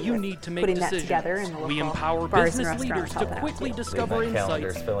been data great you with need to make putting decisions. that together in the We local empower bars and business leaders restaurants to help out quickly too. discover The event calendar's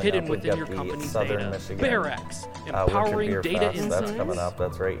insights filling hidden up. We've within got your the company's Southern data. Michigan, Berex, Winter empowering Beer data Fest, insights. that's coming up.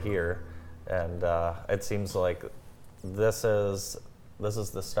 That's right here, and it seems like this is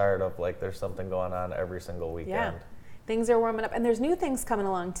the start of there's something going on every single weekend. Yeah. Things are warming up, and there's new things coming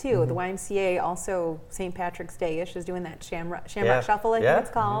along too. The YMCA also St. Patrick's Day-ish is doing that Shamrock Shuffle, I think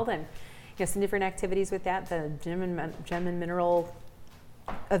it's called, and some different activities with that. The Gem and Mineral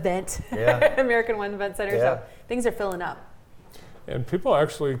event, Yeah. American One Event Center. Yeah. So things are filling up. And people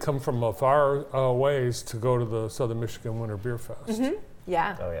actually come from a far ways to go to the Southern Michigan Winter Beer Fest.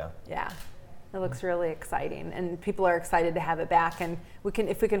 Yeah. Oh yeah. Yeah. It looks really exciting, and people are excited to have it back. And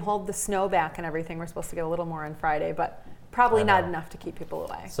if we can hold the snow back and everything, we're supposed to get a little more on Friday, but probably not enough to keep people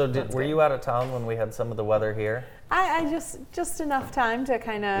away. So were you out of town when we had some of the weather here? I just enough time to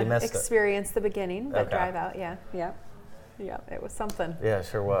kind You of missed it. experience the beginning, but Okay. drive out. Yeah. It was something. Yeah, it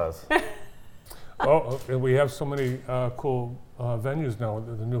sure was. And we have so many cool venues now.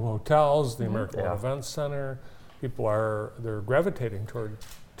 The new hotels, the American One Yeah. Events Center. People they're gravitating toward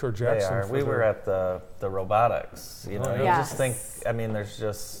They Jackson. are. for We were their- at the robotics. You know, Oh, you yeah. just think. I mean, there's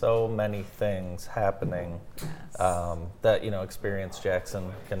just so many things happening that Experience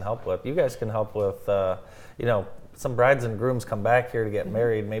Jackson can help with. You guys can help with. Some brides and grooms come back here to get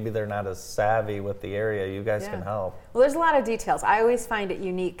married. Maybe they're not as savvy with the area. You guys can help. Well, there's a lot of details. I always find it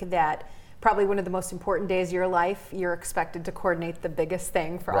unique that probably one of the most important days of your life, you're expected to coordinate the biggest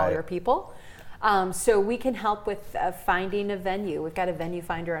thing for all Right. your people. So we can help with finding a venue. We've got a venue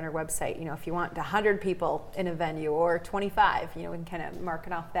finder on our website. If you want 100 people in a venue or 25, we can kind of mark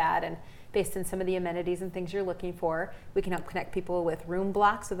it off that. And based on some of the amenities and things you're looking for, we can help connect people with room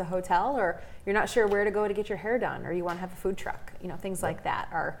blocks of the hotel, or you're not sure where to go to get your hair done, or you want to have a food truck. Things like that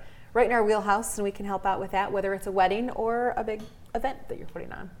are right in our wheelhouse, and we can help out with that, whether it's a wedding or a big event that you're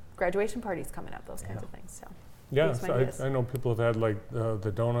putting on. Graduation parties coming up, those kinds of things. So Yeah, some so ideas. I know people have had like the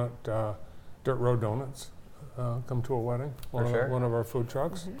donut, Dirt Road Donuts come to a wedding. sure. One of our food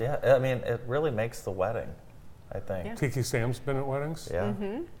trucks. Yeah, I mean, it really makes the wedding, I think. Yeah. Tiki Sam's been at weddings. Yeah.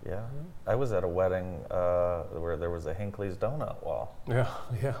 Yeah. I was at a wedding where there was a Hinckley's donut wall. Yeah,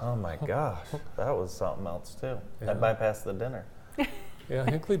 yeah. Oh my gosh, that was something else too. I bypassed the dinner. Yeah,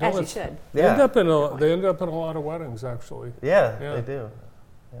 Hinckley As you Donuts. should. They Yeah. end up in a lot of weddings, actually. Yeah, Yeah. they do.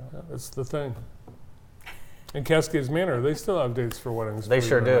 Yeah, that's the thing. In Cascades Manor, they still have dates for weddings. They believe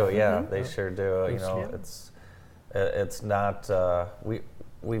sure it or do. not. Yeah, they sure do. It's not.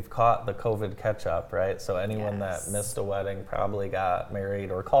 We've caught the COVID catch up, right? So anyone Yes. that missed a wedding probably got married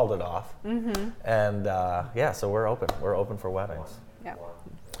or called it off. And so we're open. We're open for weddings. Yeah.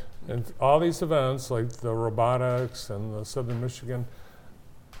 And all these events, like the robotics and the Southern Michigan,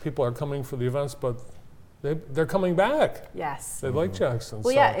 people are coming for the events, but they're coming back. Yes. They like Jackson.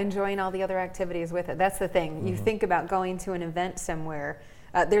 Well, so. yeah, enjoying all the other activities with it. That's the thing. You think about going to an event somewhere.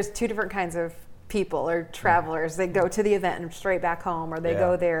 There's two different kinds of people or travelers. They go to the event and straight back home, or they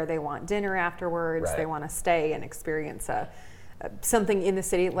go there, they want dinner afterwards, Right. they want to stay and experience something in the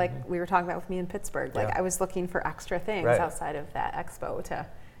city, like we were talking about with me in Pittsburgh. Like Yeah. I was looking for extra things Right. outside of that expo to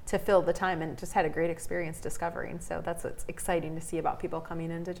fill the time, and just had a great experience discovering. So that's what's exciting to see about people coming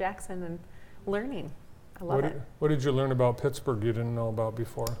into Jackson and learning. I love it. What did you learn about Pittsburgh you didn't know about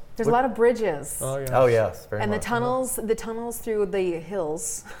before? There's a lot of bridges. Oh, yeah. Oh yes, very And the much. tunnels through the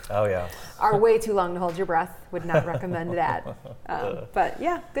hills Oh yeah. are way too long to hold your breath. Would not recommend that. But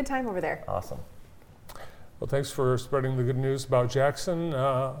yeah, good time over there. Awesome. Well, thanks for spreading the good news about Jackson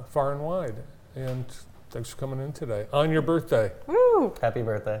far and wide. And thanks for coming in today on your birthday. Woo! Happy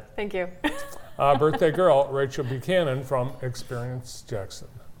birthday. Thank you. Birthday girl, Rachel Buchanan from Experience Jackson.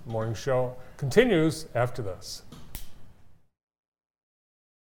 Morning show continues after this.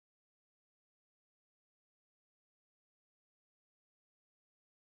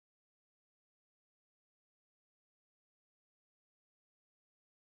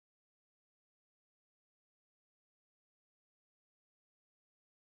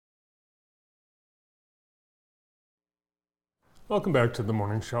 Welcome back to the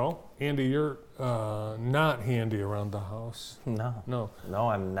morning show. Andy, you're not handy around the house. No. No. No,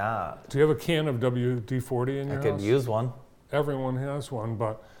 I'm not. Do you have a can of WD-40 in your I house? could use one. Everyone has one,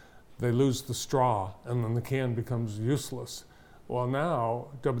 but they lose the straw and then the can becomes useless. Well, now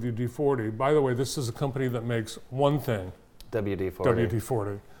WD-40, by the way, this is a company that makes one thing, WD-40.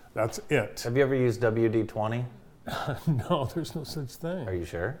 WD-40. That's it. Have you ever used WD-20? No, there's no such thing. Are you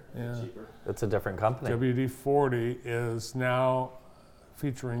sure? Yeah. It's a different company. WD-40 is now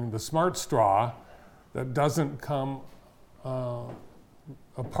featuring the smart straw that doesn't come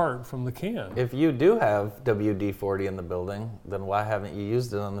apart from the can. If you do have WD-40 in the building, then why haven't you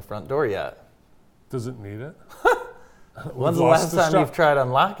used it on the front door yet? Does it need it? When's the lost last the time straw. you've tried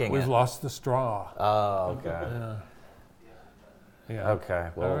unlocking We've it? lost the straw. Oh, okay. Yeah. Yeah. Okay,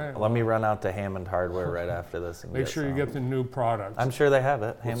 well, All right. let me run out to Hammond Hardware right after this and Make get sure you some. get the new product. I'm sure they have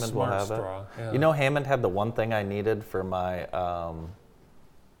it. Hammond will smart have straw, it. yeah. You know, Hammond had the one thing I needed for my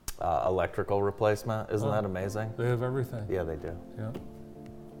electrical replacement. Isn't that amazing? They have everything. Yeah, they do.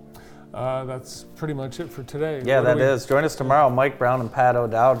 Yeah. That's pretty much it for today. Yeah, What do that is. Join us tomorrow, Mike Brown and Pat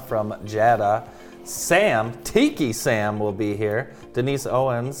O'Dowd from JADA. Sam, Tiki Sam, will be here. Denise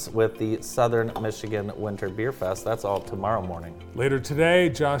Owens with the Southern Michigan Winter Beer Fest. That's all tomorrow morning. Later today,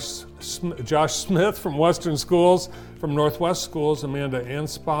 Josh Smith from Western Schools, from Northwest Schools, Amanda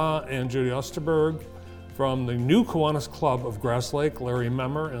Anspa and Judy Osterberg, from the new Kiwanis Club of Grass Lake, Larry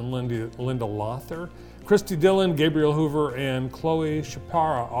Memmer and Linda Lother, Christy Dillon, Gabriel Hoover, and Chloe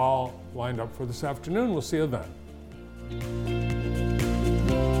Shapara all lined up for this afternoon. We'll see you then.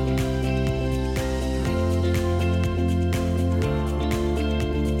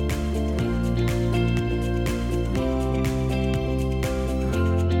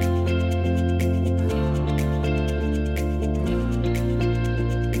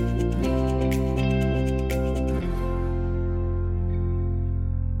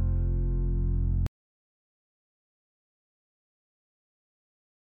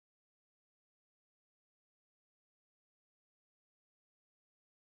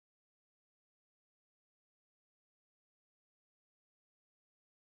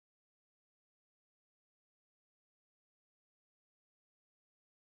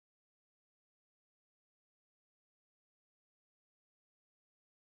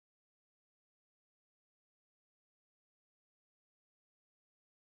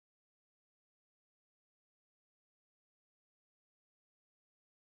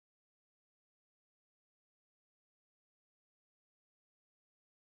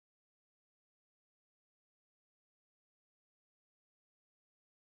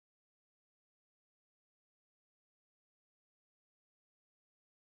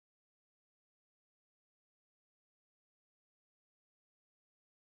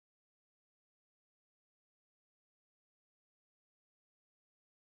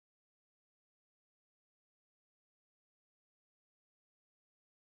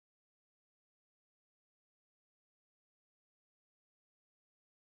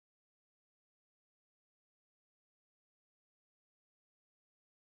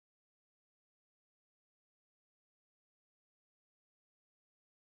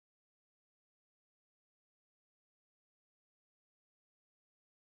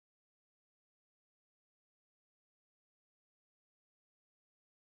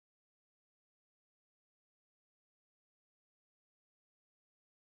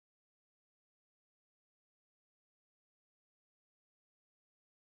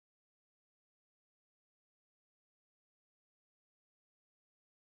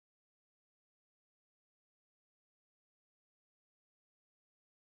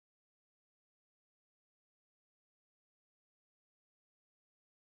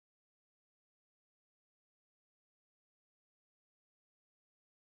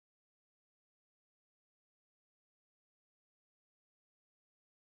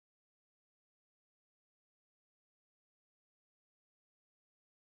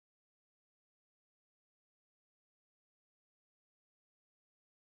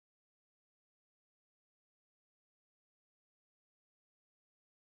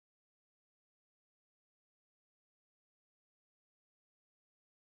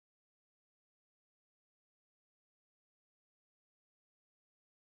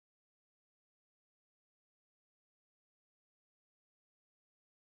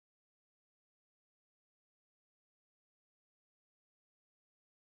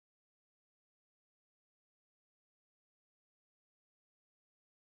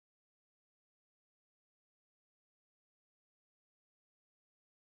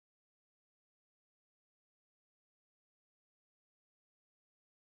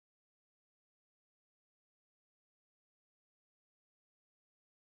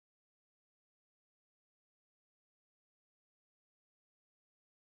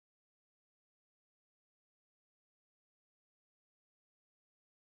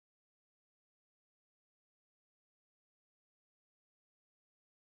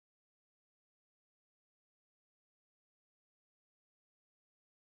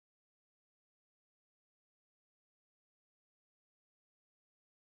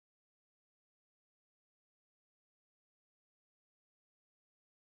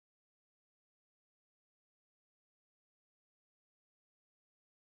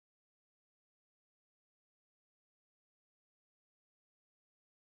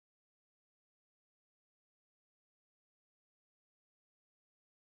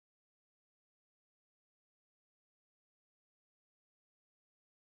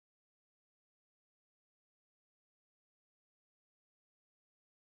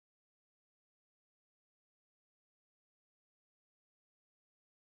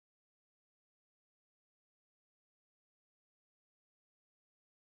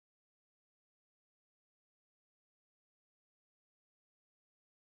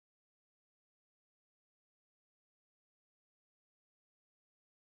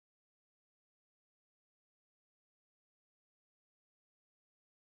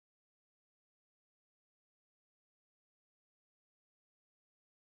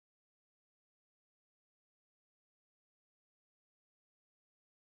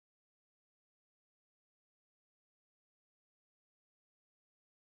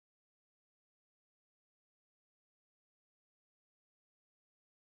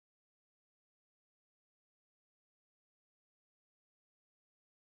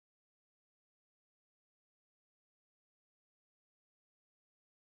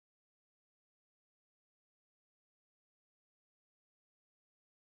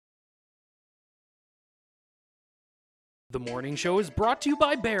 The morning show is brought to you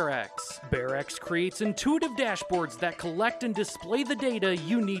by BearX. BearX creates intuitive dashboards that collect and display the data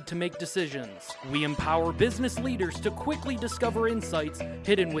you need to make decisions. We empower business leaders to quickly discover insights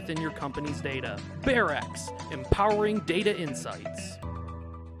hidden within your company's data. BearX, empowering data insights.